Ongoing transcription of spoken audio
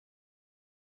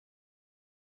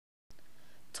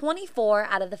24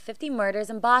 out of the 50 murders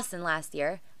in Boston last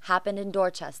year happened in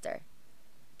Dorchester.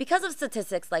 Because of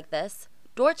statistics like this,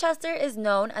 Dorchester is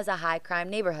known as a high-crime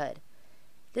neighborhood.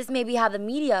 This may be how the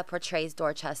media portrays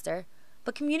Dorchester,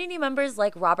 but community members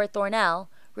like Robert Thornell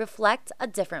reflect a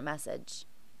different message.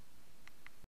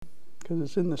 Because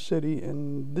it's in the city,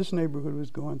 and this neighborhood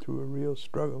was going through a real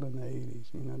struggle in the 80s.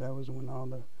 You know, that was when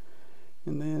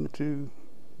and then to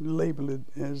label it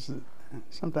as,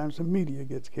 sometimes the media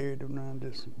gets carried around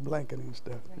this blanketing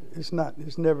stuff. Right.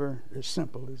 It's never as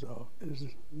simple as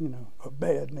a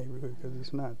bad neighborhood, because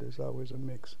it's not. There's always a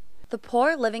mix. The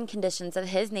poor living conditions of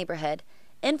his neighborhood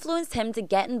influenced him to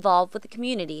get involved with the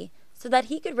community so that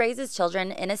he could raise his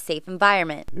children in a safe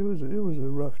environment. It was a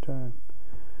rough time,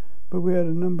 but we had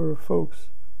a number of folks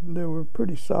that were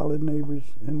pretty solid neighbors,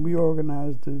 and we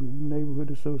organized the neighborhood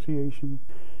association.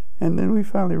 And then we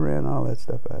finally ran all that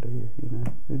stuff out of here, you know.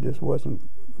 It just wasn't,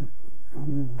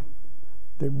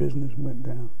 their business went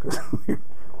down because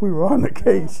we were on the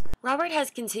case. Robert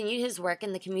has continued his work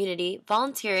in the community,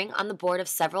 volunteering on the board of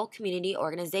several community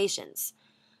organizations.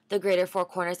 The Greater Four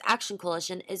Corners Action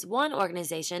Coalition is one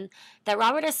organization that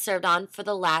Robert has served on for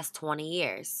the last 20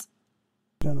 years.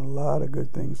 Done a lot of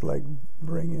good things, like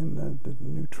bringing the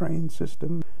new train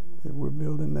system. We're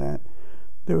building that.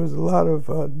 There was a lot of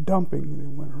dumping that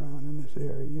went around in this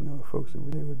area. You know, folks,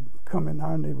 they would come in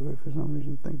our neighborhood for some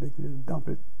reason, think they could just dump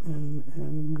it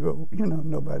and go. You know,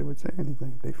 nobody would say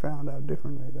anything. They found out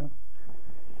differently, though.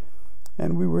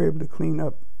 And we were able to clean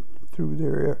up through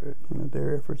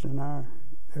their efforts and our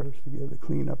efforts together,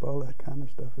 clean up all that kind of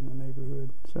stuff in the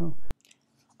neighborhood. So,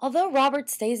 although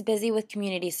Robert stays busy with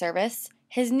community service,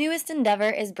 his newest endeavor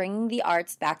is bringing the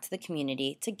arts back to the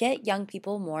community to get young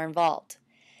people more involved.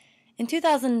 In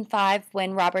 2005,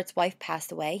 when Robert's wife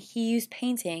passed away, he used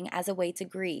painting as a way to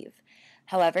grieve.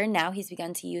 However, now he's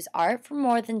begun to use art for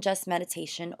more than just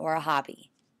meditation or a hobby.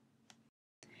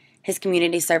 His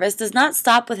community service does not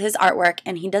stop with his artwork,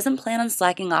 and he doesn't plan on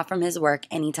slacking off from his work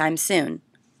anytime soon.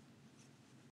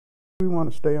 We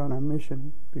want to stay on our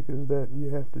mission, because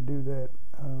you have to do that,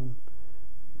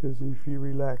 because if you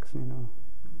relax,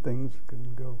 things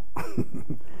can go.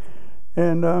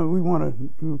 And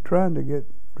we're trying to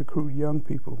recruit young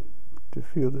people to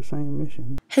feel the same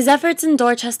mission. His efforts in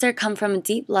Dorchester come from a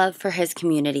deep love for his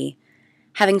community.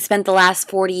 Having spent the last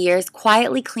 40 years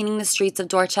quietly cleaning the streets of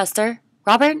Dorchester,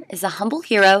 Robert is a humble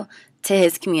hero to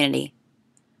his community.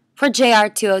 For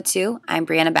JR202, I'm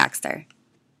Brianna Baxter.